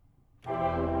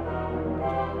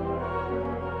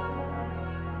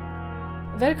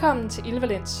Velkommen til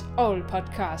Ilvalens Orgel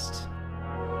podcast.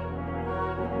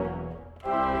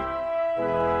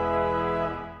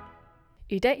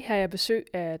 I dag har jeg besøg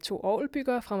af 2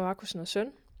 orgelbyggere fra Marcussen og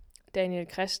søn, Daniel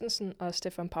Christensen og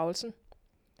Stefan Paulsen.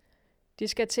 De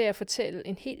skal til at fortælle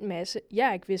en hel masse,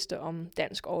 jeg ikke vidste om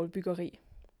dansk orgelbyggeri.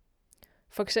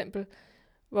 For eksempel,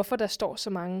 hvorfor der står så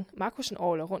mange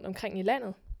Marcussen-orgler rundt omkring i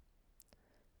landet.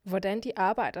 Hvordan de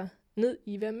arbejder ned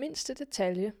i hver mindste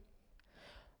detalje.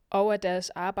 Og at deres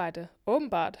arbejde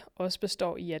åbenbart også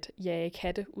består i at jage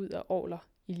katte ud af orgler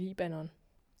i Libanon.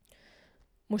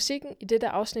 Musikken i dette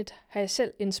afsnit har jeg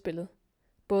selv indspillet,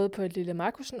 både på et lille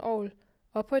Marcussen-orgel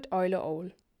og på et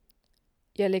orgel.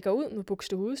 Jeg lægger ud med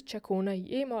Buxtehudes chaconer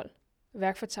i e-mol,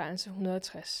 værkfortegnelse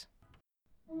 160.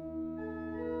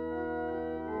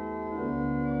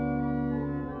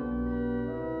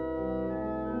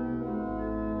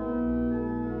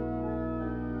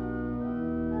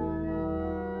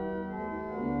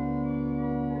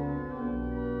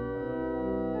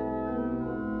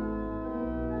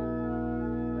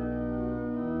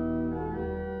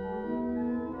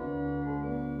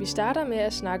 Vi starter med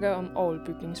at snakke om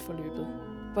orgelbygningsforløbet.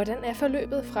 Hvordan er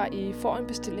forløbet fra I får en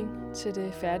bestilling til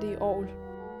det færdige orgel?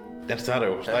 Den starter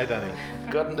jo hos dig, Daniel.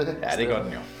 Gør den det? Ja, det gør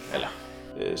den jo. Eller.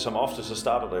 Som ofte så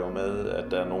starter det jo med,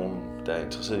 at der er nogen, der er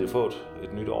interesseret i at få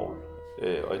et nyt orgel.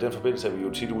 Og i den forbindelse er vi jo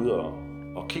tit ude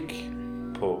og kigge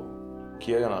på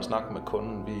kirkerne og snakke med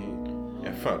kunden.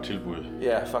 Ja, før tilbuddet.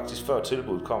 Ja, faktisk før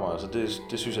tilbuddet kommer. Altså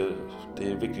det synes jeg,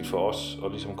 det er vigtigt for os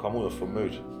at ligesom komme ud og få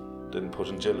mødt den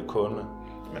potentielle kunde.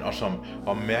 Men også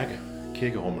om mærke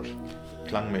kirkerummet,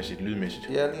 klangmæssigt, lydmæssigt.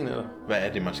 Ja, lige netop. Hvad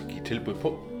er det, man skal give tilbud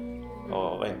på?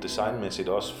 Og rent designmæssigt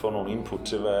også få nogle input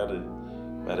til, hvad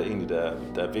er det egentlig,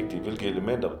 der er vigtigt. Hvilke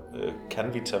elementer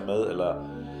kan vi tage med, eller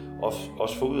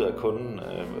også få ud af kunden,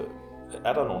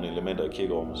 er der nogle elementer i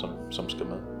kirkerummet, som skal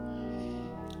med.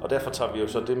 Og derfor tager vi jo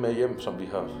så det med hjem, som vi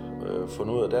har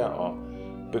fundet ud af der, og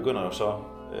begynder jo så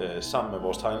sammen med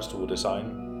vores tegnestue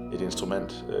design et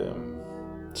instrument,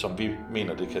 som vi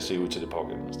mener, det kan se ud til det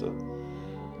pågældende sted.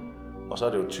 Og så er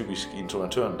det jo typisk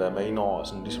intonatøren, der er med ind over, og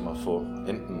sådan ligesom at få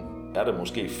enten, er det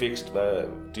måske fikst, hvad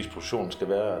dispositionen skal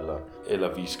være,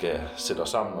 eller vi skal sætte os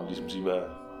sammen og ligesom sige,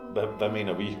 hvad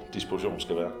mener vi, dispositionen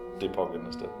skal være, det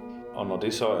pågældende sted. Og når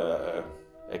det så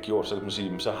er gjort, så kan man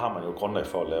sige, så har man jo grundlag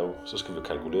for at lave, så skal vi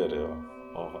kalkulere det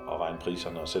og regne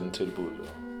priserne og sende tilbud.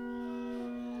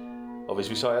 Og hvis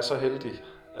vi så er så heldige,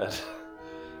 at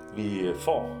vi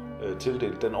får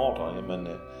tildelt den ordre, jamen,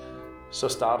 så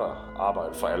starter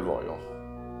arbejdet for alvor jo.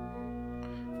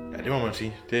 Ja, det må man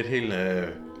sige. Det er et helt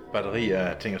batteri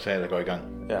af ting og sager, der går i gang.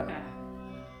 Ja.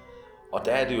 Og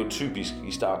der er det jo typisk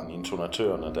i starten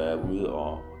intonatørerne, der er ude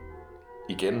og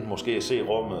igen måske se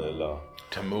rummet, eller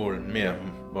tage mål mere,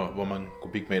 hvor mange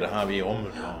kubikmeter har vi i rummet.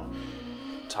 Og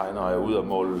tegner er ude og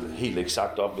måle helt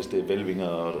eksakt op, hvis det er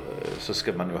velvinger, så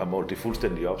skal man jo have målt det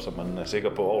fuldstændig op, så man er sikker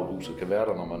på, at orgelhuset kan være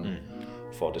der, når man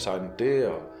får designet det.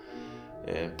 Og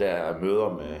der er møder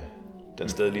med den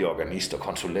stedlige organist og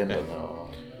konsulenterne.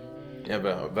 Ja.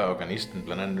 Hvad organisten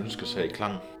blandt andet ønsker sig i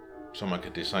klang, så man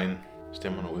kan designe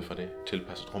stemmerne ud fra det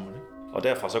tilpasset rummet. Og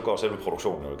derfra så går selve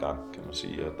produktionen jo i gang, kan man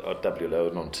sige. Og der bliver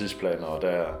lavet nogle tidsplaner, og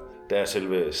der er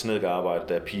selve snedkerarbejdet,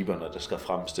 der er piberne, der skal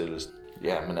fremstilles.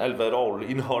 Ja, men alt hvad et orgel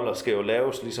indeholder skal jo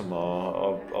laves ligesom,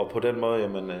 og på den måde,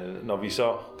 jamen, når vi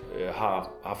så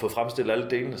har fået fremstillet alle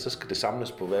delene, så skal det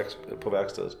samles på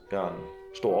værkstedet. Vi har en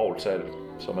stor orgelsal,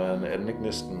 som er den ikke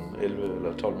næsten 11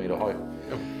 eller 12 meter høj,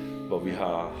 hvor vi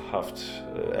har haft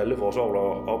alle vores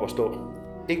orgler op at stå.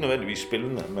 Ikke nødvendigvis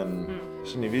spillende, men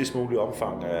sådan i videst mulig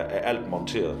omfang er alt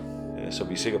monteret, så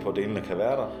vi er sikre på, at delene kan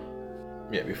være der.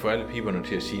 Ja, vi får alle piberne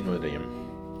til at sige noget derhjemme.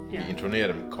 Ja. Vi intonerer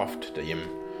dem groft derhjemme.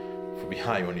 For vi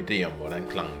har jo en idé om, hvordan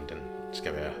klangen den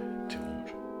skal være til rummet.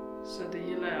 Så det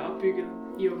hele er opbygget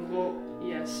i åben rå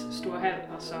i jeres store hal,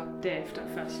 og så derefter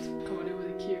først kommer det ud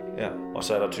i kirken. Ja, og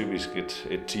så er der typisk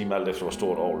et team, alt efter hvor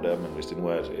stort orgel det er, men hvis det nu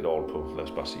er et orgel på, lad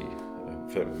os bare sige,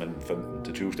 mellem 15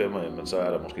 til 20 stemmer, men så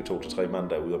er der måske 2 til 3 mand,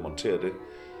 der er ude og montere det,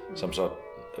 som så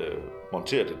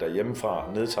monterer det derhjemmefra,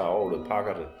 nedtager orgelet,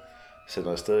 pakker det,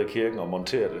 sender afsted i kirken og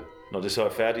monterer det. Når det så er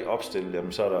færdigt opstillet,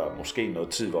 jamen, så er der måske noget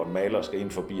tid, hvor en maler skal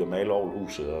ind forbi og male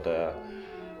orgelhuset, og der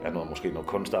er måske noget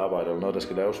kunstarbejde eller noget, der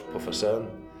skal laves på facaden.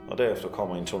 Og derefter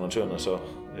kommer intonatørerne så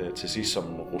til sidst som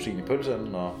rosin i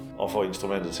pølsen og får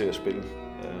instrumentet til at spille,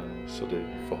 så det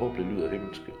forhåbentlig lyder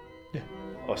himmelske. Ja.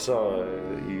 Og så,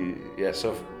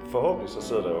 så forhåbentlig så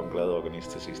sidder der jo en glad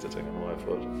organist til sidst, der tænker, nu har jeg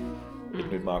fået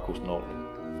et nyt Marcussen-orgel.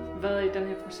 Hvad i den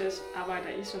her proces arbejder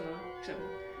I så med, eksempel?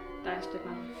 dig,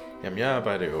 Stefan? Jamen, jeg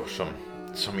arbejder jo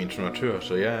som intonatør,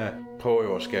 så jeg prøver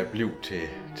jo at skabe liv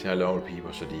til alle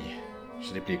orgelpiber,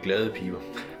 så det bliver glade piber.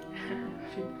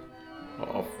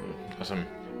 Og altså,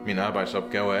 min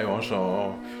arbejdsopgave er jo også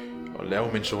at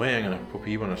lave mensureringerne på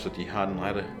piberne, så de har den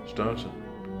rette størrelse,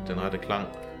 den rette klang.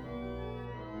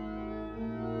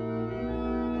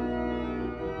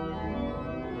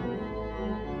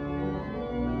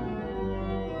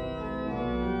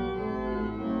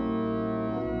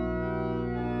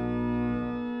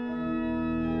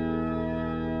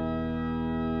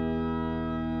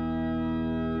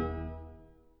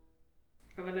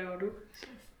 Hvad laver du?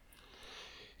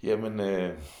 Jamen,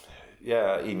 jeg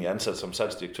er egentlig ansat som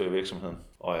salgsdirektør i virksomheden,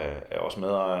 og jeg er også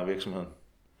medejer af virksomheden.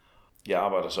 Jeg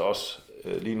arbejder så også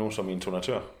lige nu som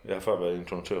intonatør. Jeg har før været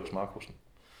intonatør hos Marcussen.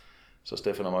 Så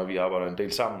Stefan og mig, vi arbejder en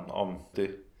del sammen om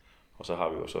det. Og så har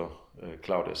vi jo så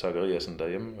Claudia Zachariasen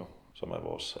derhjemme, jo, som er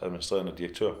vores administrerende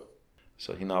direktør.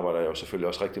 Så hende arbejder jeg jo selvfølgelig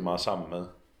også rigtig meget sammen med.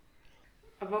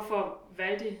 Og hvorfor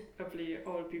valgte I at blive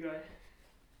orgelbyggere?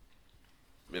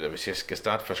 Eller hvis jeg skal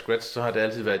starte fra scratch, så har det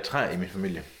altid været et træ i min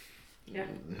familie. Ja.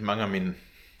 Mange af mine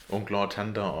onkler og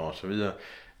tanter og så videre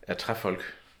er træfolk,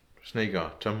 snedkere,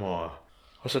 tømrere.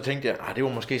 Og så tænkte jeg, det var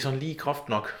måske sådan lige groft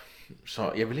nok,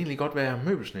 så jeg ville egentlig godt være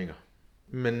møbelsnedker.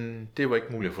 Men det var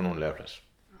ikke muligt at få nogen læreplads.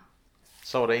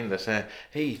 Så var der en, der sagde,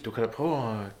 hey, du kan da prøve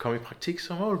at komme i praktik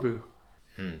som orgelbygger.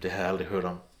 Det havde jeg aldrig hørt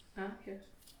om. Okay.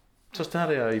 Så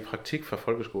startede jeg i praktik fra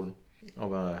folkeskolen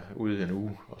og var ude i en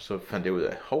uge, og så fandt jeg ud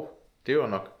af, det var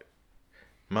nok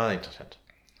meget interessant.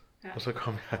 Ja. Og så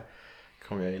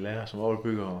kom jeg i lære som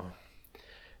orgelbygger, og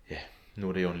ja, nu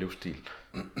er det jo en livsstil.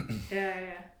 Ja.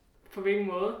 På hvilken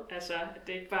måde? Altså,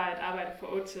 det er ikke bare et arbejde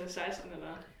fra 8 til 16, eller?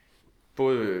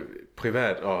 Både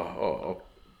privat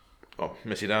og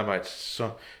med sit arbejde, så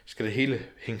skal det hele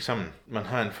hænge sammen. Man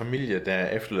har en familie, der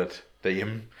er efterladt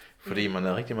derhjemme, fordi man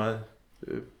er rigtig meget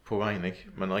på vejen, ikke?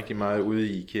 Man er rigtig meget ude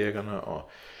i kirkerne, og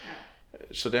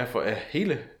så derfor er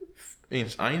hele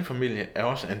ens egen familie er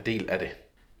også en del af det.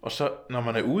 Og så når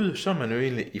man er ude, så er man jo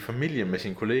egentlig i familie med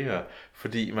sine kolleger,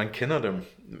 fordi man kender dem.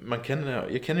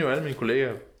 Jeg kender jo alle mine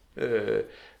kolleger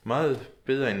meget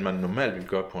bedre, end man normalt vil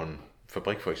gøre på en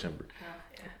fabrik for eksempel.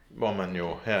 Ja. Hvor man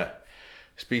jo her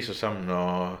spiser sammen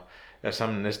og er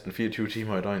sammen næsten 24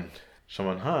 timer i døgnet. Så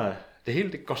man har det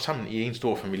hele, det går sammen i en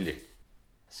stor familie.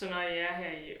 Så når I er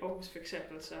her i Aarhus for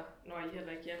eksempel, så når I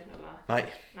heller ikke hjem, eller? Nej,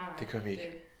 det gør vi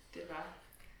ikke. Det er bare,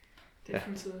 det er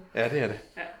fuldtid. Ja, det er det.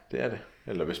 Ja. Det er det.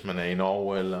 Eller hvis man er i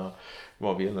Norge, eller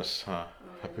hvor vi ellers har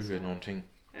bygget nogle ting.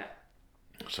 Ja.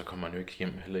 Så kommer man jo ikke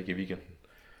hjem, heller ikke i weekenden.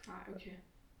 Nej, okay.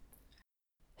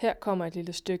 Her kommer et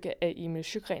lille stykke af Emil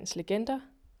Sjögrens legender,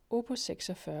 opus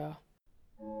 46.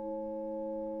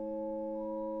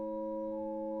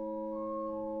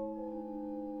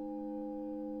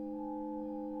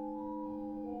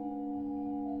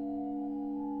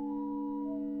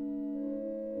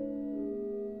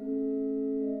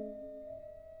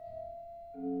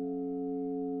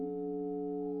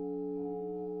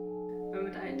 Hvad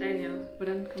med dig, Daniel?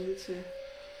 Hvordan kom du til?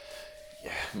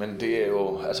 Ja, men det er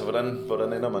jo, altså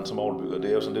hvordan ender man som orgelbygger? Det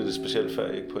er jo sådan lidt et specielt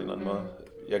fag, ikke, på en eller anden måde.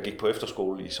 Jeg gik på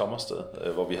efterskole i Sommersted,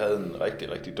 hvor vi havde en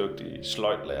rigtig, rigtig dygtig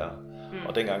sløjdlærer.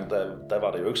 Og dengang, der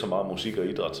var det jo ikke så meget musik og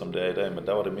idræt, som det er i dag, men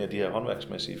der var det mere de her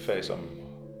håndværksmæssige fag, som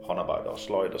håndarbejde og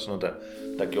sløjd og sådan noget,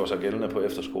 der gjorde sig gældende på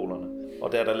efterskolerne.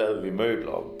 Og der lavede vi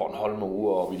møbler og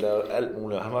Bornholmerure, og vi lavede alt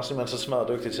muligt. Og han var simpelthen så smadret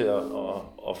dygtig til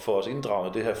at få os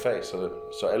inddraget i det her fag,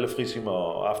 så alle fritimer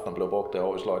og aftener blev brugt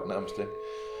derovre i sløjd nærmest, ikke?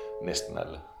 Næsten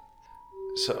alle.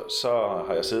 Så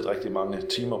har jeg siddet rigtig mange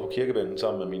timer på kirkebænken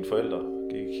sammen med mine forældre.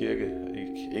 Gik i kirke,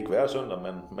 ikke hver søndag,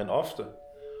 men ofte.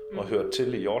 Og hørte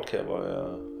til i Hjortkær, hvor jeg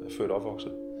er født og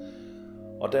opvokset.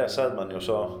 Og der sad man jo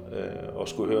så og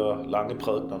skulle høre lange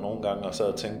prædikener nogle gange, og sad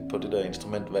og tænkte på det der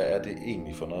instrument. Hvad er det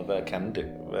egentlig for noget? Hvad kan det?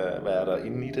 Hvad er der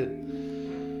inde i det?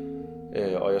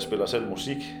 Og jeg spiller selv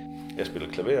musik. Jeg spiller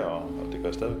klaver, og det gør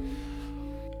jeg stadig.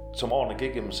 Som årene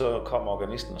gik, så kom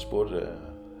organisten og spurgte,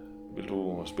 vil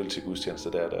du spille til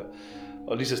gudstjeneste der?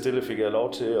 Og lige så stille fik jeg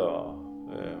lov til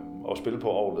at spille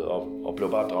på orglet, og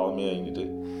blev bare draget mere ind i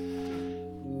det.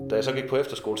 Da jeg så gik på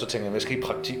efterskole, så tænkte jeg skal i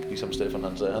praktik, ligesom Stefan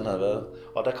han sagde, han havde været.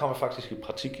 Og der kom jeg faktisk i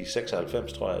praktik i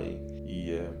 96, tror jeg,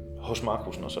 hos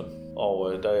Marcussen og sådan.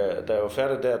 Og da jeg var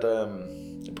færdig der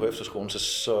på efterskolen,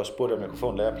 så spurgte jeg, om jeg kunne få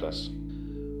en læreplads.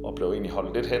 Og blev egentlig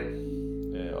holdt lidt hen.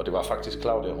 Og det var faktisk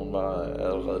Claudia, hun var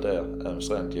allerede der,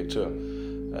 administrerende direktør,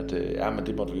 men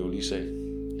det måtte vi jo lige se.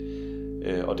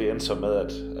 Og det endte så med,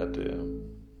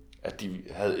 at de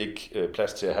havde ikke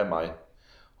plads til at have mig.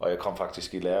 Og jeg kom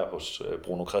faktisk i lære hos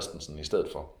Daniel Christensen i stedet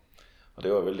for. Og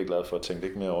det var jeg vældig glad for, at tænke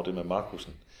ikke mere over det med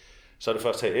Marcussen. Så er det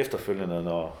først her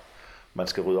efterfølgende, man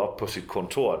skal rydde op på sit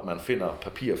kontor, at man finder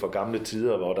papir fra gamle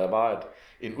tider, hvor der var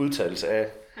en udtalelse af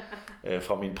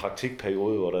fra min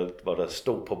praktikperiode, hvor der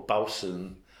stod på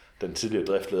bagsiden, den tidligere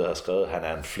driftleder har skrevet, han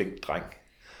er en flink dreng.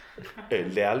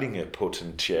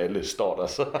 Lærlingepotentiale står der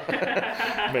så.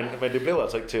 men det blev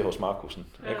altså ikke til hos Marcussen.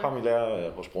 Jeg kom i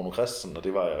lære hos Daniel Christensen, og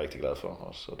det var jeg rigtig glad for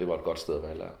også, og det var et godt sted at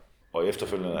være lærer. Og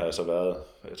efterfølgende har jeg så været,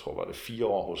 jeg tror var det 4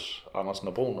 år hos Andersen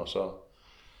og Brun, og så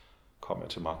kom jeg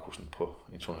til Marcussen på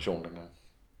intonation dengang.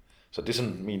 Så det er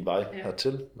sådan min vej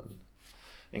hertil. Men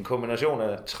en kombination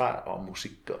af træ og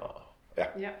musik og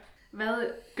ja. Hvad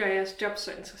gør jeres job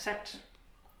så interessant?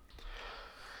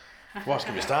 Hvor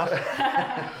skal vi starte?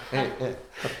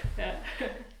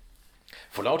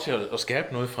 Få lov til at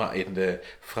skabe noget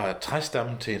fra et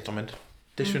træstamme til instrument.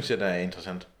 Det synes jeg, der er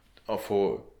interessant. At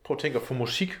prøve at tænke at få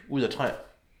musik ud af træ.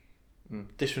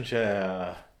 Det synes jeg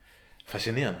er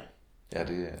fascinerende. Ja,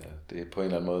 det er på en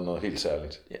eller anden måde noget helt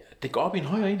særligt. Ja, det går op i en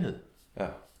højere enhed. Ja.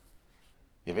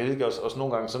 Jeg ved ikke, også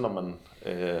nogle gange, så når man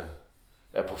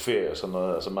er på ferie og sådan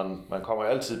noget, altså man kommer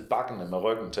altid bakkende med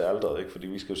ryggen til alteret, ikke? Fordi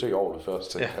vi skal jo se orglet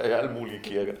først til alle mulige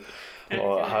kirker.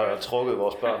 Og har trukket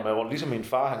vores børn med rundt. Ligesom min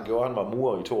far, han gjorde, han var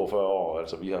murer i 42 år,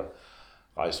 altså vi har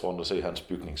rejst rundt og se hans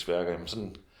bygningsværker. Jamen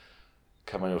sådan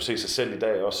kan man jo se sig selv i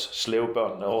dag også slæve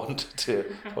børnene rundt til,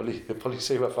 prøv lige at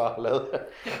se, hvad far har lavet.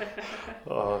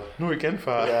 Og nu igen,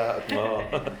 far. Ja,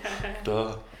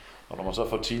 og når man så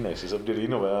får teenager, så bliver det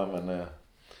endnu værre,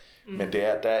 men der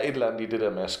er et eller andet i det der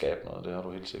med at skabe noget, det har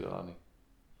du helt sikkert ret i.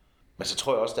 Men så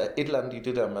tror jeg også, der er et eller andet i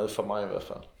det der med, for mig i hvert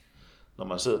fald, når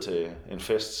man sidder til en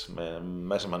fest med en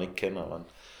masse, man ikke kender, og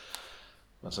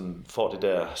man sådan får det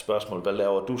der spørgsmål, hvad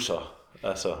laver du så?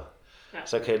 Altså,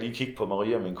 så kan jeg lige kigge på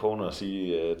Maria, min kone, og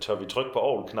sige, tør vi trykke på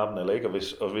orgelknappen eller ikke?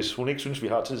 Og hvis hun ikke synes, vi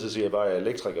har tid, så siger jeg bare, at jeg er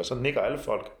elektriker, så nikker alle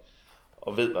folk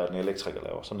og ved, hvad en elektriker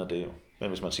laver. Sådan er det jo. Men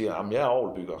hvis man siger, at jeg er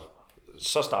orgelbygger,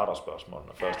 så starter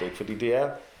spørgsmålene først, ikke? Fordi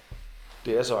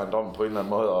det er så ejendommen på en eller anden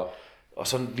måde, og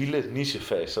sådan en lille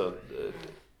nichefag, så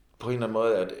på en eller anden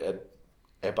måde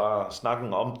er bare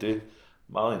snakken om det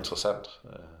meget interessant.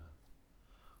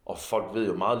 Og folk ved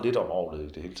jo meget lidt om orglet i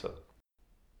det hele taget.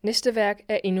 Næste værk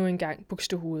er endnu en gang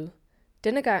Buxtehude.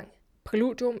 Denne gang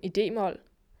Præludium i d-mol,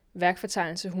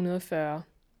 værkfortegnelse 140.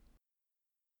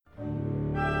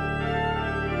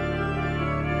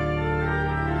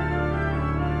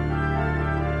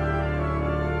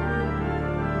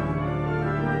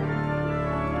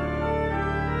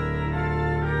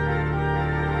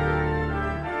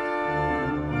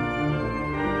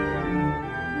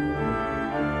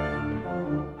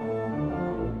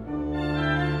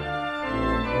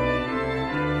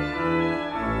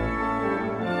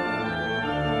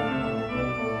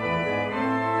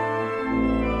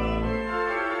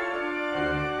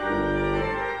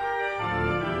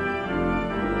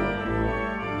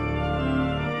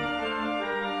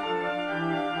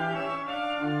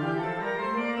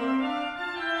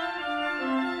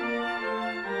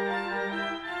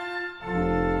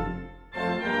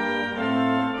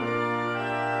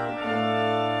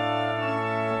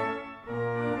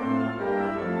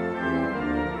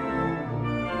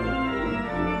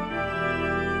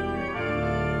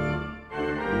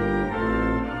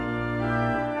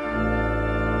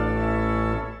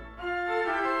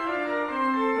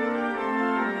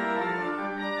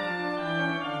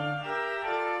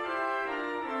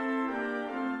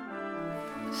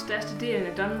 Størstedelen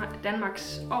af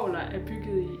Danmarks orgler er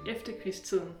bygget i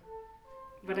efterkrigstiden.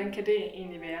 Hvordan kan det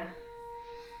egentlig være?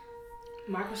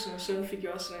 Marcussen og søn fik jo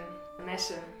også en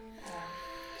masse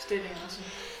bestillinger.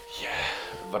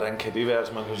 Ja, hvordan kan det være?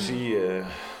 Altså man kan sige,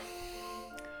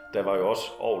 der var jo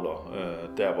også orgler,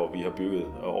 der hvor vi har bygget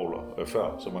orgler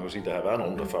før. Så man kan sige, der har været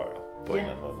nogen der før, på en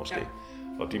eller anden måde måske.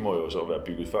 Ja. Og de må jo så være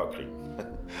bygget før krigen.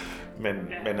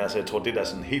 Men altså, jeg tror, det der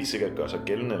sådan helt sikkert gør sig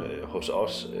gældende hos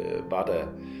os, var da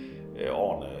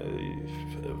årene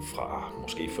fra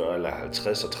måske 40 eller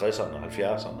 50 og 60'erne og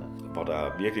 70'erne, hvor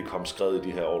der virkelig kom skrevet i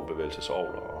de her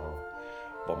orgelbevægelsesorgler, og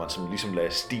hvor man sådan ligesom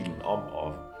lagde stilen om,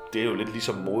 og det er jo lidt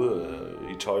ligesom mode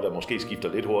i tøj, der måske skifter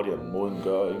lidt hurtigere, end moden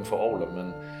gør inden for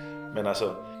orgler, men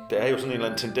altså, der er jo sådan en eller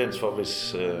anden tendens for,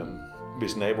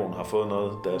 hvis naboen har fået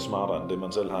noget, der er smartere end det,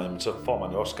 man selv har, så får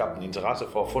man jo også skabt en interesse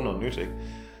for at få noget nyt, ikke?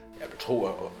 Jeg tror,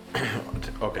 at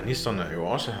organisterne jo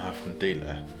også har haft en del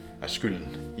af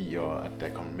skylden i, at der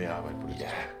er kommet mere arbejde på det. Ja.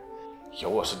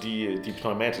 Jo, altså de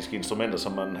pneumatiske instrumenter,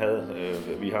 som man havde.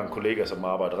 Vi har en kollega, som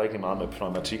arbejder rigtig meget med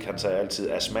pneumatik. Han sagde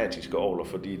altid astmatiske orgler,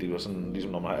 fordi det var sådan,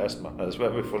 ligesom når man har astma, man havde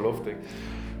svært ved at få luft,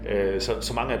 ikke?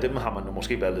 Så mange af dem har man jo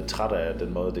måske været lidt træt af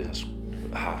den måde, det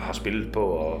har spillet på,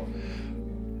 og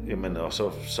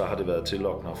så har det været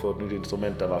tillokkende at få et nyt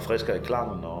instrument, der var friskere i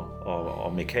klangen, og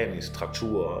og mekanisk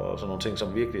traktur og sådan nogle ting,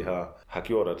 som virkelig har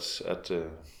gjort,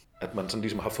 at man sådan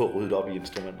ligesom har fået ryddet op i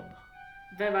instrumenterne.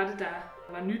 Hvad var det, der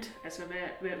var nyt? Altså,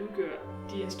 hvad udgør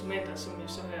de instrumenter, som jo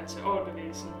så hører til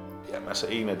orgelbevægelsen? Jamen altså,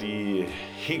 en af de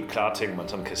helt klare ting, man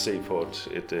sådan kan se på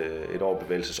et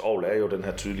orgelbevægelsesorgel, er jo den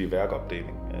her tydelige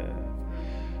værkopdeling.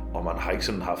 Og man har ikke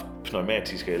sådan haft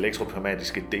pneumatiske,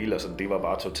 elektropneumatiske dele, sådan, det var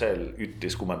bare totalt ydt,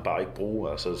 det skulle man bare ikke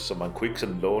bruge. Altså, så man kunne ikke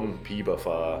sådan låne piber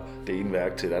fra det ene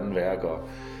værk til et andet værk.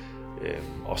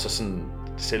 Og så sådan,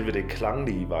 selve det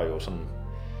klanglige var jo sådan,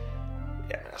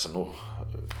 ja, altså nu,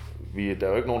 der er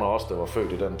jo ikke nogen af os, der var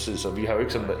født i den tid, så vi har jo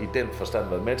ikke sådan i den forstand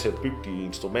været med til at bygge de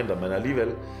instrumenter, men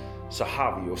alligevel så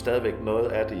har vi jo stadigvæk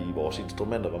noget af det i vores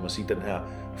instrumenter, hvor man siger, den her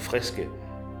friske,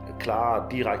 klare,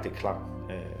 direkte klang,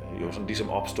 jo sådan ligesom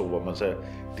opstod, hvor man sagde,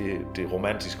 det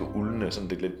romantiske uldne, sådan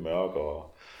det lidt mørke,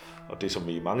 og det som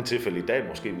vi i mange tilfælde i dag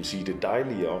måske vil sige, det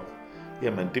dejlige om,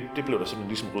 jamen det blev der sådan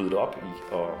ligesom ryddet op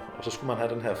i, og så skulle man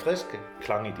have den her friske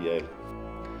klangideal,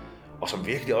 og som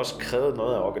virkelig også krævede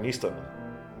noget af organisterne,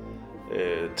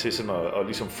 til sådan at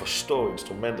ligesom forstå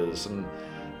instrumentet, sådan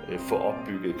få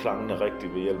opbygget klangene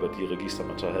rigtigt ved hjælp af de register,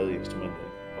 man så havde i instrumentet.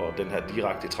 Og den her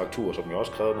direkte traktur, som jo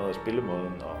også krævede noget af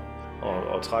spillemåden,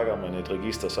 og trækker man et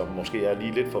register, som måske er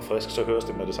lige lidt for frisk, så høres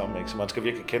det med det samme, ikke? Så man skal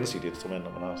virkelig kende sit instrument,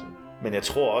 når man har sådan. Men jeg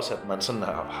tror også, at man sådan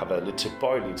har været lidt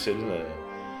tilbøjelig til,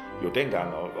 jo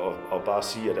dengang, og bare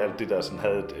sige, at alt det der sådan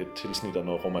havde et tilsnit af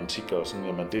noget romantik, og sådan,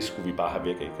 jamen det skulle vi bare have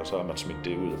væk, ikke? Og så har man smidt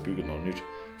det ud og bygget noget nyt,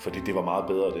 fordi det var meget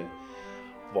bedre det.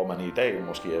 Hvor man i dag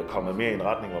måske er kommet mere i en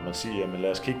retning, hvor man siger, jamen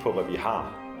lad os kigge på, hvad vi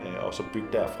har, og så bygge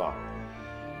derfra.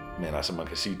 Men altså man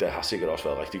kan sige, der har sikkert også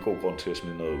været rigtig god grund til at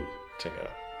smide noget ud, tænker jeg,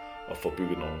 og få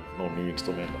bygget nogle nye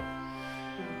instrumenter.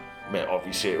 Men, og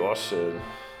vi ser jo også,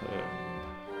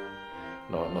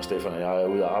 når Stefan og jeg er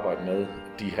ude og arbejde med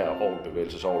de her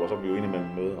orgelbevægelsesorgler, så er vi jo indimellem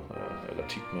møder, eller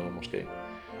tit møder måske,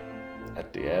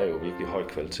 at det er jo virkelig høj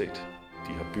kvalitet,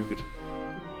 de har bygget,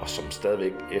 og som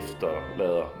stadigvæk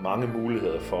efterlader mange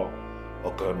muligheder for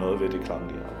at gøre noget ved det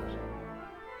klanglige arbejde.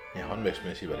 Ja,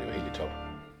 håndværksmæssigt var det jo helt i top.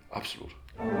 Absolut.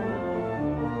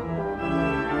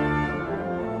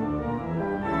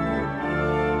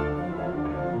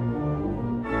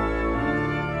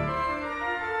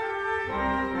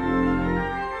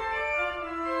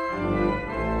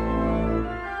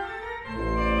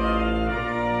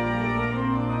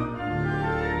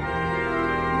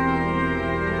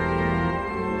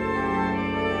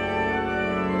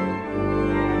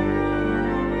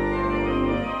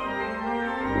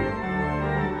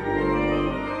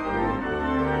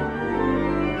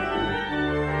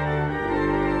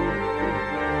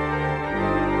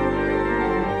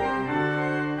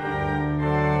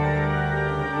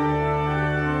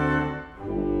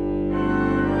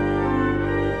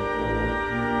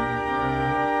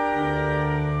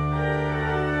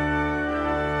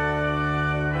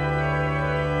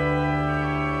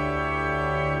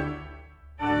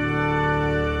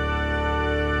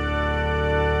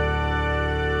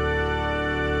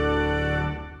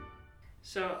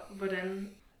 Så hvordan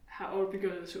har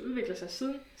orgelbyggeriet så udviklet sig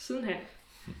sidenhen?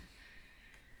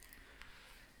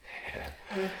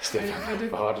 Ja, Stefan,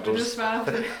 hvad har du svare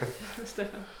på det,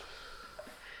 Stefan?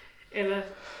 Eller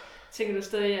tænker du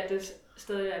stadig, at det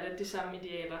stadig er lidt de samme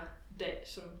idealer i dag,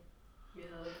 som vi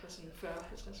havde for sådan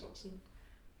 40-50 år siden?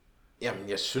 Jamen,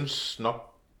 jeg synes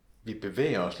nok, vi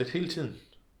bevæger os lidt hele tiden.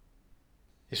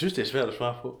 Jeg synes, det er svært at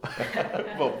svare på,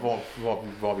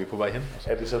 hvor vi er på vej hen.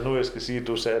 Er det så nu, jeg skal sige, at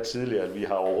du sagde tidligere, at vi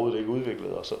har overhovedet ikke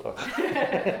udviklet os?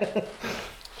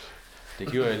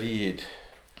 Det gjorde jeg lige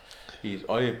i et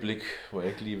øjeblik, hvor jeg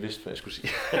ikke lige vidste, hvad jeg skulle sige.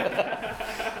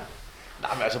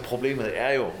 Nej, men altså problemet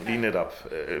er jo lige netop,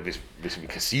 hvis vi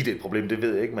kan sige, det er et problem, det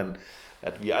ved jeg ikke, men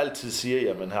at vi altid siger,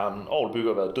 jamen har en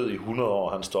orgelbygger været død i 100 år,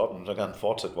 og han stopper, så kan han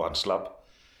fortsætte, hvor han slap.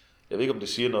 Jeg ved ikke, om det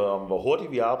siger noget om, hvor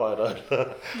hurtigt vi arbejder,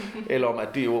 eller om, at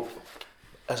det er jo,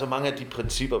 altså mange af de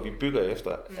principper, vi bygger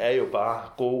efter, er jo bare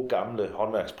gode, gamle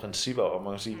håndværksprincipper, og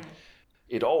man kan sige,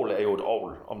 et orgel er jo et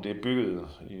orgel, om det er bygget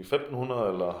i 1500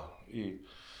 eller i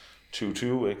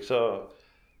 2020, ikke?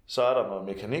 Så er der noget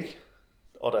mekanik,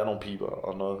 og der er nogle piber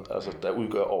og noget, altså der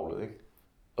udgør orglet, ikke?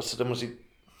 Og så det må sige,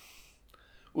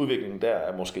 udviklingen der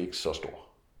er måske ikke så stor.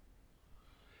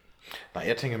 Nej,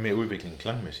 jeg tænker mere udviklingen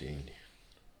klangmæssigt egentlig.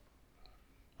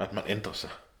 At man ændrer sig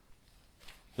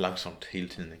langsomt hele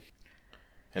tiden, ikke?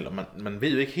 Eller man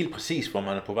ved jo ikke helt præcis, hvor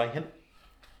man er på vej hen.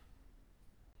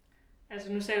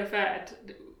 Altså nu sagde du før, at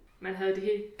man havde det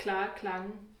helt klare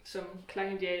klange som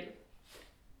klangideal.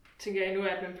 Tænker jeg nu,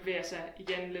 at man bevæger sig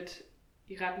igen lidt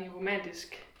i retning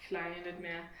romantisk klange, lidt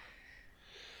mere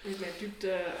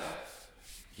dybde og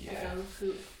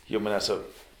gladhed. Jo, men altså,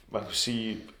 man kan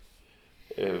sige,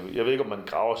 Jeg ved ikke, om man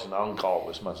graver sin egen grav,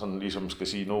 hvis man sådan ligesom skal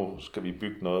sige, nu skal vi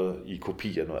bygge noget i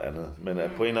kopi af noget andet. Men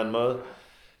på en eller anden måde,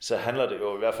 så handler det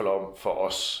jo i hvert fald om for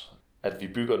os, at vi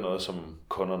bygger noget, som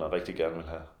kunderne rigtig gerne vil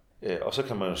have. Og så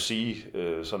kan man jo sige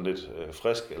sådan lidt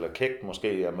frisk eller kægt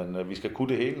måske, jamen vi skal kunne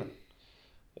det hele.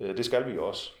 Det skal vi jo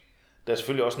også. Der er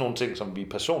selvfølgelig også nogle ting, som vi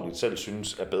personligt selv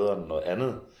synes er bedre end noget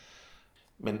andet.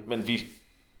 Men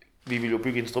vi vil jo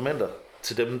bygge instrumenter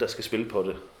til dem, der skal spille på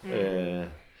det.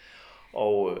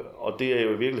 Og det er jo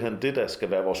i virkeligheden det, der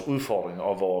skal være vores udfordring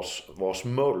og vores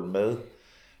mål med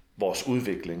vores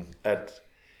udvikling. At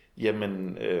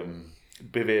jamen,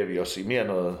 bevæger vi os i mere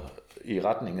noget i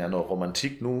retning af noget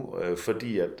romantik nu,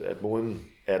 fordi at moden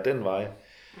er den vej,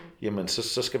 jamen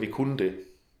så skal vi kunne det.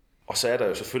 Og så er der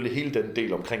jo selvfølgelig hele den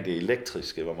del omkring det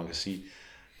elektriske, hvor man kan sige,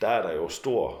 der er der jo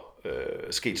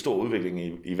sket stor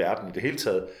udvikling i verden i det hele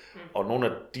taget, og nogle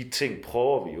af de ting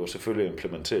prøver vi jo selvfølgelig at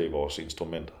implementere i vores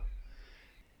instrumenter.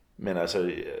 Men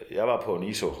altså, jeg var på en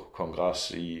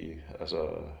ISO-kongres i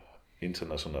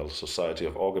International Society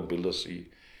of Organ Builders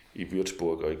i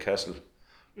Würzburg og i Kassel,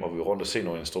 hvor vi var rundt og se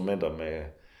nogle instrumenter med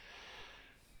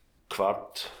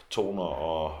kvarttoner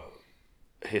og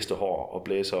hestehår og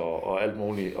blæser og alt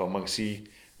muligt, og man kan sige,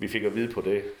 vi fik at vide på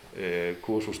det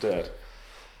kursus der,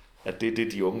 at det er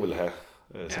det, de unge vil have,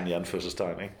 sådan i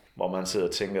anførselstegn, ikke? Hvor man sidder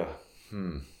og tænker,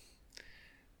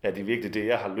 er det virkelig det,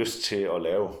 jeg har lyst til at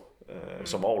lave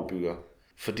som orgelbygger?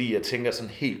 Fordi jeg tænker sådan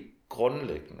helt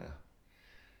grundlæggende,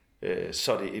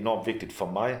 så er det enormt vigtigt for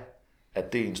mig,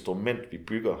 at det instrument, vi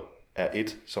bygger, er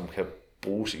et, som kan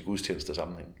bruges i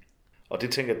gudstjenestesammenhæng. Og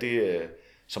det tænker jeg,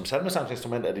 som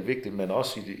salmesangsinstrument er det vigtigt, men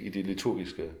også i det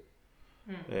liturgiske,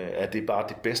 er det bare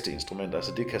det bedste instrument.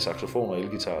 Altså det kan saxofon og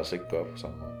elgitar altså ikke gøre på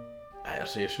samme måde. Ej,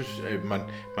 altså jeg synes, at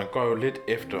man går jo lidt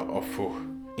efter at få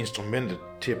instrumentet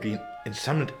til at blive en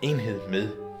samlet enhed med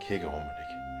kirkerummet,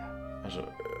 ikke? Altså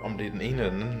om det er den ene eller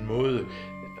den anden måde,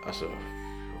 altså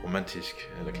romantisk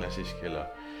eller klassisk, eller,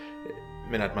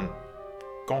 men at man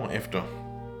går efter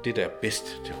det, der er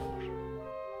bedst til rummet.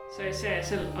 Så jeg ser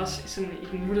selv også sådan i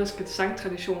den lutherske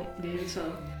sangtradition i det hele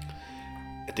taget.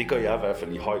 Ja, det gør jeg i hvert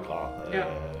fald i høj grad. Ja.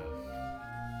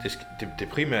 Det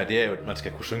primære, det er jo, at man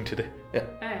skal kunne synge til det. Ja.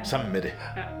 Sammen med det.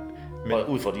 Ja. Men, og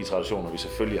ud fra de traditioner, vi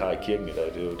selvfølgelig har i kirken i dag,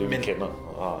 det er jo det, vi kender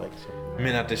og har, ikke? Så. Men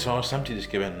at det så også samtidig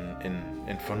skal være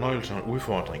en fornøjelse og en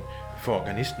udfordring for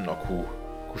organisten at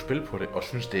kunne spille på det, og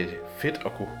synes, det er fedt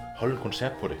at kunne holde en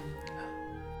koncert på det.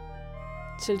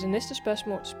 Til det næste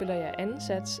spørgsmål spiller jeg anden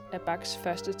sats af Bachs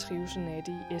første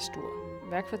triosonate i S-dur,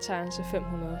 værkfortegnelse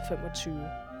 525.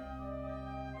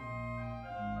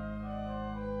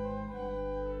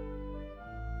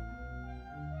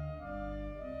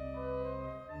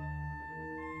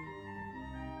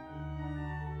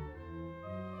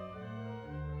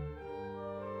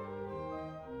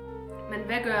 Men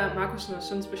hvad gør Marcussen og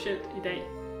sådan specielt i dag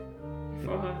i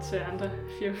forhold til andre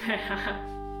firmaer?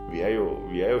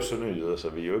 Vi er jo sønderjyder, så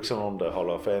vi er jo ikke sådan nogen, der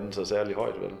holder fanen så særlig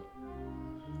højt, vel?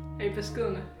 Er I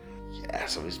beskedne? Ja,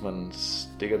 så hvis man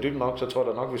stikker dybt nok, så tror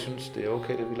jeg da nok, vi synes, det er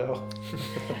okay, det vi laver.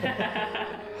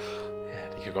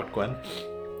 Ja, det kan godt gå an.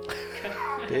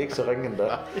 Det er ikke så ringe endda.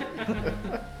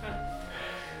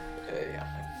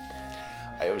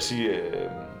 Jeg vil sige,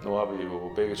 nu har vi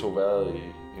jo begge to været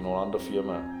i nogle andre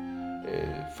firmaer.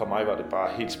 For mig var det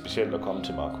bare helt specielt at komme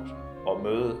til Marcussen og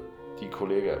møde de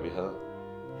kollegaer, vi havde.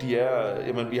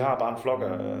 Vi har bare en flok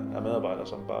af medarbejdere,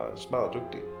 som bare er smadret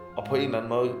dygtige. Og på en eller anden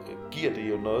måde giver det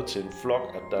jo noget til en flok,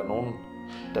 at der er nogen,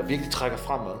 der virkelig trækker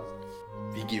fremad.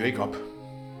 Vi giver ikke op.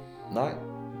 Nej,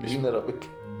 vi er netop ikke.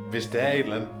 Hvis der er et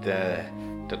eller andet,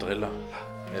 der driller,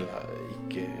 eller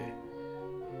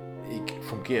ikke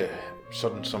fungerer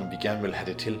sådan, som vi gerne vil have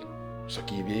det til, så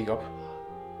giver vi ikke op.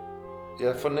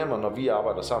 Jeg fornemmer, når vi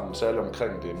arbejder sammen, særligt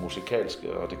omkring det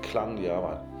musikalske og det klanglige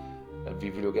arbejde, at vi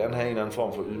vil jo gerne have en eller anden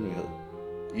form for ydmyghed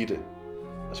i det.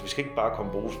 Altså vi skal ikke bare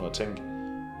komme brusen og tænke,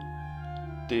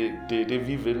 det er det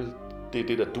vi vil, det er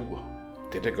det der duer.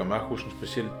 Det der gør Marcussen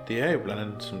specielt, det er jo blandt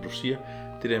andet, som du siger,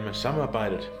 det der med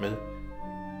samarbejdet med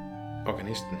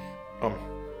organisten om,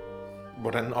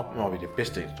 hvordan opnår vi det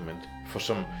bedste instrument. For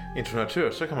som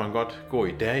intonatør, så kan man godt gå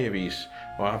i dagevis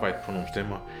og arbejde på nogle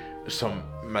stemmer, som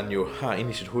man jo har inde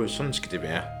i sit hoved, sådan skal det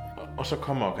være. Og så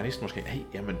kommer organisten måske, hey,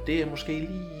 jamen det er måske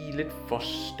lige lidt for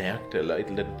stærkt, eller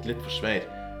lidt for svagt.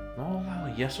 Nå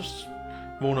ja, så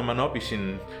vågner man op i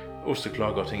sin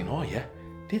osteklokke og tænker, nå ja,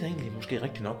 det er da egentlig måske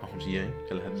rigtigt nok, hvad hun siger, ikke?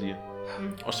 Eller han siger.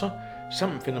 Og så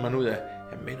sammen finder man ud af,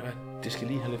 jamen det skal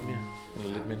lige have lidt mere,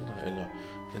 eller lidt mindre, eller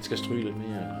den skal stryge lidt mere.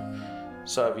 Eller...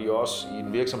 Så er vi også i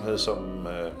en virksomhed, som,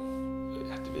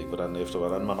 ved ikke,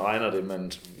 hvordan man regner det,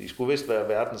 men vi skulle vist være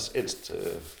verdens ældst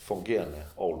fungerende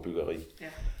orgelbyggeri. Ja.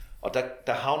 Og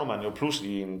der havner man jo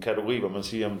pludselig i en kategori, hvor man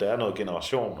siger, at der er noget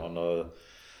generation og noget,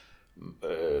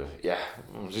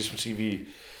 ligesom sige,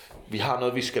 vi har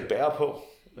noget, vi skal bære på.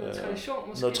 Noget tradition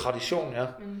måske. Noget tradition, ja.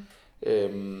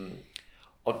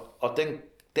 Og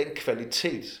den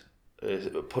kvalitet,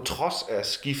 på trods af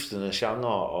skiftende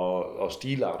genrer og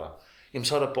stilarter, jamen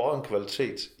så er der både en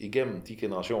kvalitet igennem de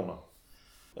generationer.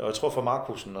 Og jeg tror for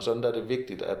Marcussen, og sådan der er det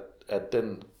vigtigt, at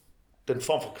den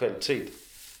form for kvalitet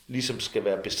ligesom skal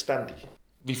være bestandig.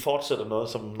 Vi fortsætter noget,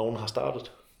 som nogen har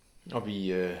startet. Og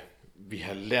vi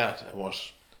har lært af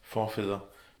vores forfædre.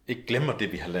 Ikke glemmer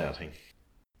det, vi har lært. Ikke?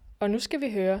 Og nu skal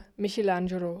vi høre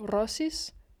Michelangelo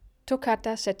Rossis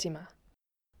Toccata Settima.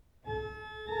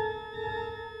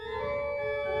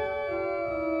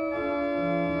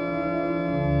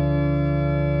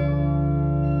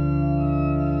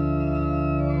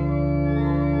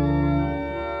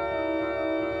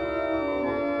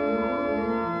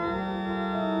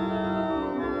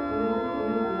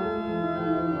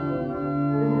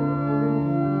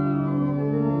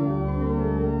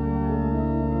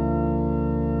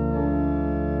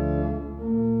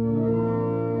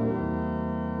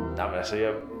 Altså,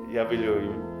 jeg ville jo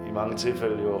i mange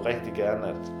tilfælde jo rigtig gerne,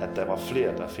 at der var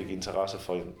flere, der fik interesse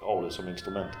for orglet som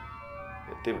instrument.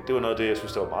 Det var noget af det, jeg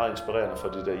synes, der var meget inspirerende for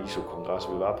det der ISO-kongres,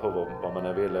 vi var på, hvor man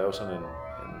er ved at lave sådan en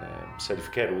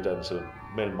certifikatuddannelse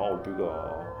mellem orgelbyggere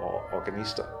og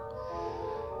organister.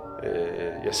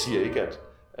 Jeg siger ikke,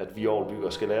 at vi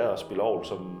orgelbyggere skal lære at spille orgel,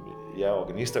 som jer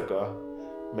organister gør,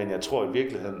 men jeg tror i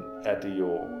virkeligheden, at det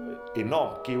jo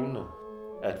enormt givende,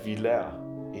 at vi lærer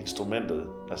instrumentet,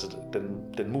 altså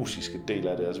den musiske del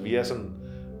af det. Altså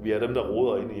vi er dem, der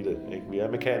roder ind i det. Ikke? Vi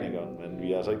er mekanikeren, men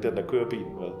vi er altså ikke den, der kører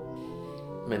bilen med.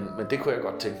 Men det kunne jeg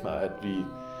godt tænke mig, at vi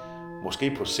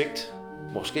måske på sigt,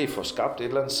 får skabt et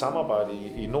eller andet samarbejde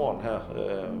i Norden her,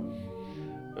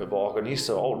 hvor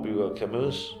organister og orgelbyggere kan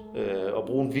mødes og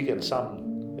bruge en weekend sammen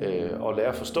og lære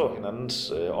at forstå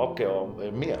hinandens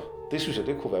opgaver mere. Det synes jeg,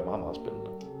 det kunne være meget, meget spændende.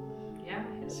 Ja,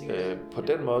 helt sikkert. På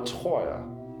den måde tror jeg,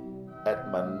 at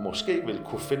man måske vil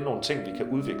kunne finde nogle ting, vi kan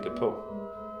udvikle på.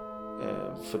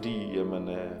 Fordi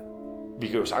vi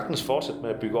kan jo sagtens fortsætte med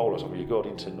at bygge orgler, som vi har gjort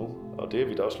indtil nu. Og det er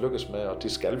vi da også lykkes med, og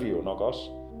det skal vi jo nok også.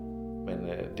 Men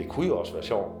det kunne jo også være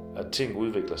sjovt, at ting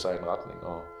udvikler sig i en retning.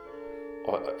 Og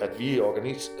at vi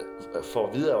får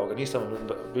at vide af organisterne,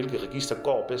 hvilke register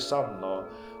går bedst sammen,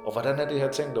 og hvordan er det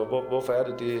her tænkt, og hvorfor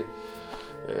er det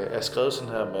er skrevet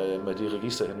sådan her med de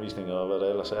registerhenvisninger, og hvad der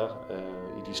ellers er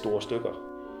i de store stykker.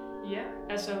 Ja,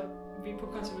 altså vi på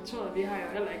konservatoriet, vi har jo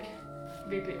heller ikke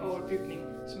virkelig orgelbygning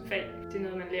som fag. Det er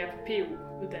noget, man lærer på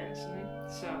PU-uddannelsen, ikke?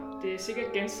 Så det er sikkert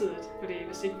gensidigt, fordi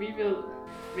hvis ikke vi ved,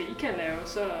 hvad I kan lave,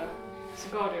 så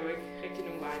går det jo ikke rigtig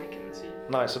nogen vegne, kan man sige.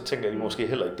 Nej, så tænker I måske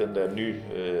heller ikke den der nye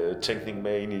tænkning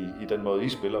med ind i den måde, I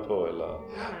spiller på, eller...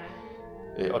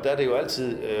 Nej. Og der er det jo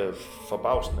altid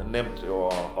forbavsende nemt jo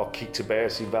at kigge tilbage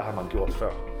og sige, hvad har man gjort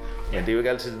før? Men det er jo ikke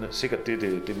altid sikkert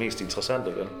det mest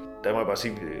interessante, vel? Der må jeg bare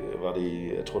sige,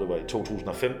 jeg tror det var i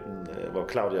 2015, hvor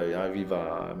Claudia og jeg, vi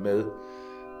var med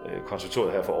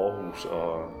konservatoriet her fra Aarhus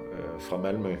og fra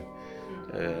Malmø,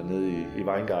 nede i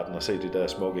Weingarten og se det der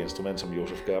smukke instrument, som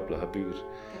Josef Gerbler har bygget.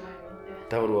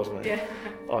 Der var du også med. Ja.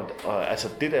 Og altså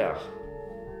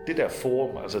det der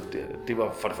forum, altså det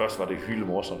var, for det første var det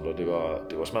hyldemorsomt, og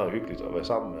det var smadret hyggeligt at være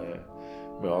sammen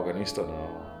med organisterne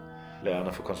og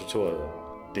lærerne fra konservatoriet.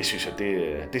 Det synes jeg,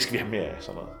 det skal vi have mere af,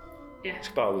 sådan noget. Ja. Vi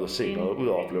skal bare ud og se noget, ud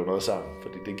og opleve noget sammen,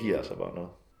 fordi det giver altså bare noget.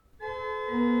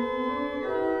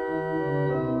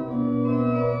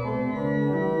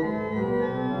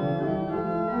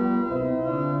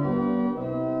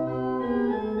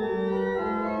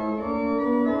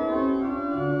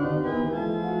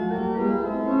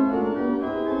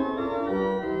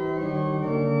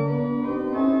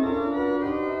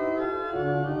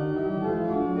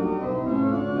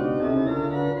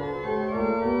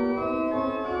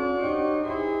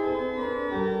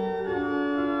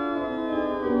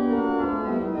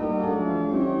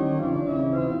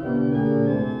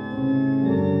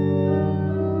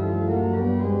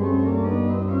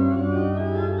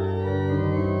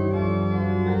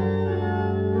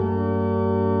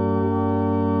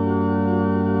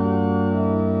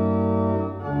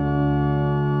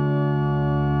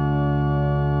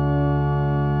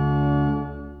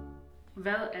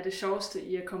 er det sjoveste,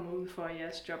 I er kommet ud for i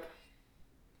jeres job?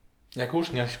 Jeg kan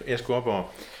huske, at jeg skulle op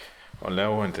og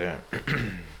lave en der.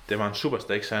 Det var en subas,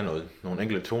 der ikke sagde noget. Nogle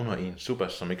enkelte toner i en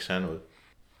subas, som ikke sagde noget.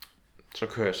 Så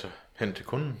kører jeg så hen til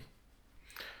kunden,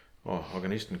 og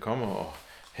organisten kommer og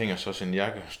hænger så sin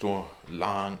jakke, stor,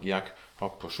 lang jakke,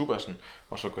 op på subassen,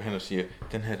 og så går hen og siger,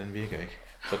 den her, den virker ikke.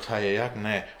 Så tager jeg jakken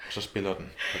af, og så spiller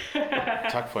den.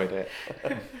 Tak for i dag.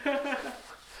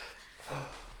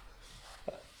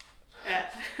 Ja.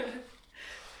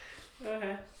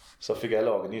 Okay. Så fik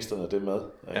alle organisterne det med.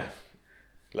 Ja.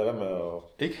 Lad være med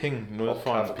at... Ikke hænge noget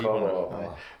foran piberne.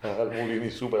 Og alt muligt ind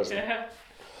i subassen. Ja.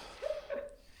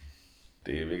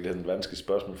 Det er virkelig et vanskeligt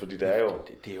spørgsmål, fordi der er jo...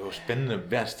 Det er jo spændende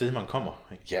hvert sted, man kommer.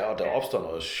 Ikke? Ja, og der opstår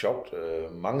noget sjovt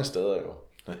mange steder jo.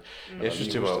 Jeg synes,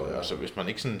 det var, altså hvis man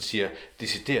ikke sådan siger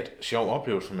decideret sjov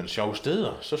oplevelse, men sjove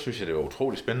steder, så synes jeg, det var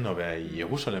utrolig spændende at være i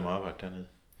Jerusalem og arbejde dernede.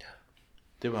 Ja.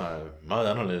 Det var meget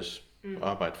anderledes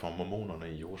arbejde for mormonerne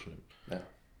i Jerusalem. Ja.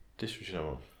 Det synes jeg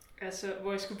var... Altså,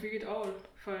 hvor I skulle bygge et orgel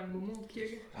for en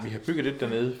mormonkirke? Vi har bygget det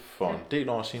dernede for en del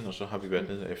år siden, og så har vi været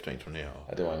nede efter en turné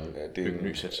og bygget en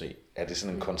ny sæt. Er det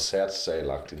sådan en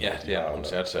koncertsal-agtig? Ja, det er en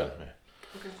koncertsal med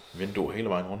vinduer hele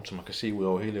vejen rundt, så man kan se ud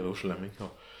over hele Jerusalem. Ikke? Og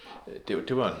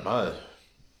det var en meget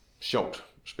sjovt,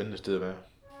 spændende sted at være.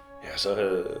 Ja, så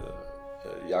havde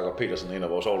Jakob Petersen, en af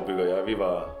vores orgelbyggere,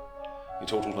 i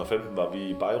 2015 var vi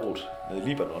i Beirut nede i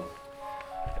Libanon.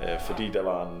 Fordi der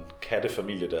var en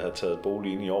kattefamilie, der havde taget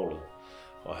bolig ind i orglet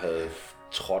og havde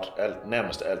trådt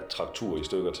nærmest alt traktur i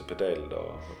stykker til pedalet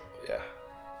og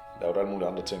lavet alle mulige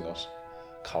andre ting også.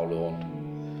 Kravlet rundt.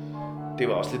 Det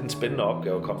var også lidt en spændende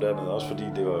opgave at komme derned også, fordi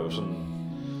det var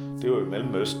jo i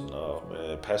Mellemøsten og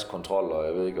med paskontrol og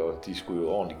jeg ved ikke, og de skulle jo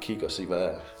ordentligt kigge og se, hvad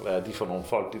er de for nogle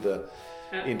folk, de der,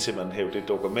 indtil man hævde det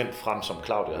dokument frem, som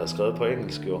Claudia havde skrevet på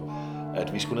engelsk jo,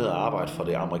 at vi skulle ned og arbejde for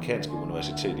det amerikanske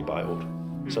universitet i Beirut.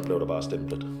 Så blev der bare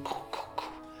stemplet.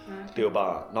 Det var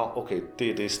bare, okay, det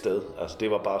er det sted. Altså,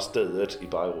 det var bare stedet i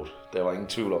Beirut. Der var ingen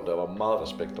tvivl om, der var meget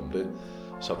respekt om det.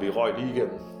 Så vi røg lige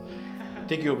igennem.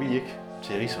 Det gjorde vi ikke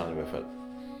til Israel i hvert fald.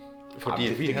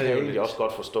 Fordi det kan jeg egentlig også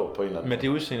godt forstå på en eller anden måde. Men det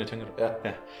udseende, tænker du?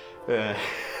 Ja.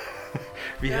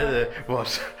 Vi havde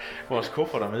vores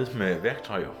kufferter med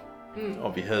værktøj,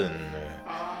 og vi havde en...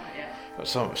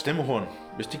 Så stemmehorn,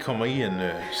 hvis de kommer i en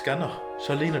scanner,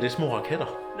 så ligner det små raketter.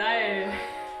 Nej.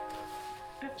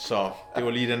 Så det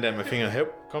var lige den der med fingeren. Hey,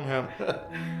 kom her.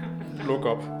 Luk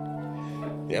op.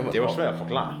 Jamen, det var svært at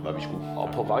forklare, hvad vi skulle.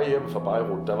 Og på vej hjem fra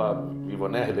Beirut, vi var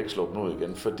nær ikke sluppet ud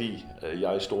igen, fordi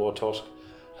jeg, store torsk,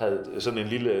 havde sådan en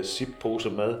lille zip-pose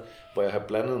med, hvor jeg havde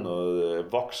blandet noget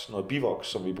noget bivoks,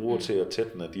 som vi bruger til at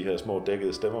tætne de her små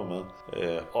dækkede stemmer med.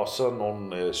 Og så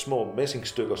nogle små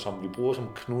messingstykker, som vi bruger som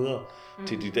knuder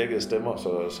til de dækkede stemmer,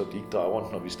 så de ikke drejer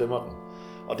rundt, når vi stemmer dem.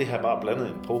 Og det har jeg bare blandet i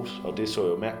en pose, og det så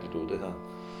jo mærkeligt ud, det her.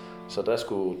 Så der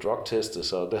skulle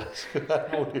drugtestes, og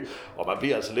og man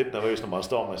bliver altså lidt nervøs, når man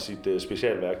står med sit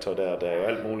specialværktøj der. Der er jo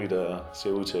alt muligt, der ser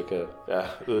ud til at kan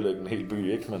ødelægge en hel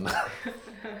by, ikke?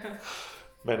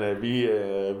 Men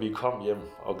vi kom hjem,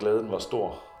 og glæden var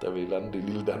stor, da vi landede i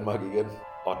lille Danmark igen.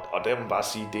 Og der må man bare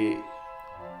sige,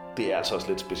 det er altså også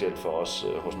lidt specielt for os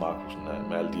hos Marcussen,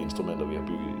 med alle de instrumenter, vi har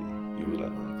bygget i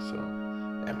udlandet. Ikke? Så.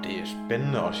 Jamen, det er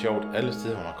spændende og sjovt alle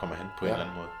steder, hvor man kommer hen på en eller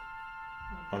anden måde.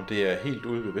 Om det er helt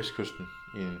ude ved vestkysten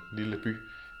i en lille by,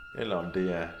 eller om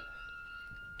det er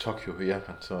Tokyo i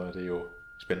Japan, så er det jo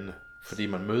spændende. Fordi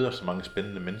man møder så mange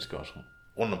spændende mennesker også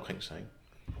rundt omkring sig, ikke?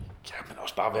 Ja, men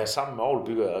også bare være sammen med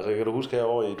orgelbyggere. Altså, kan du huske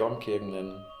herovre i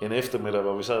Domkirken en eftermiddag,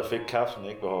 hvor vi sad og fik kaffen,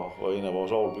 ikke? Hvor en af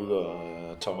vores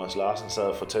orgelbyggere, Thomas Larsen, sad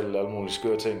og fortalte alle mulige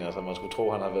skøre ting. Altså, man skulle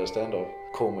tro, han havde været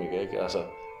stand-up-komiker, ikke? Altså,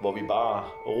 hvor vi bare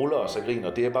ruller os og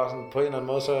griner. Det er bare sådan, på en eller anden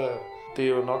måde, så det er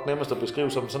jo nok nemmest at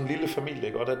beskrive som sådan en lille familie,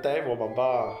 ikke? Og der er dage, hvor man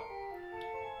bare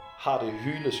har det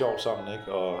hyle sjovt sammen,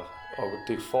 ikke? Og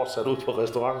det er fortsat ud på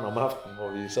restauranten om aftenen, hvor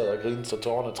vi sad og grinede, så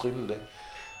tårerne trillede, ikke?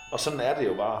 Og sådan er det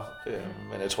jo bare.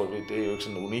 Men jeg tror, det er jo ikke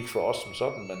sådan unikt for os som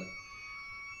sådan,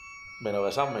 men at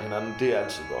være sammen med hinanden, det er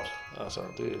altid godt. Altså,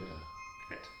 det er...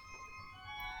 Fedt.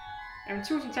 Jamen,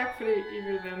 tusind tak, fordi I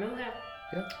ville være med her.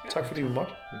 Ja, tak fordi vi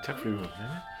måtte. Tak fordi vi måtte.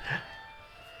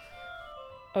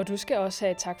 Og du skal også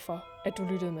have tak for, at du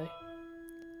lyttede med.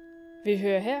 Vi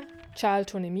hører her Charles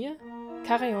Tournemire,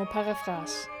 Carillon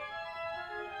Paraphrase.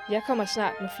 Jeg kommer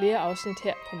snart med flere afsnit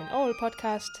her på min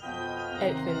orgelpodcast.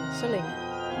 Alt vel så længe.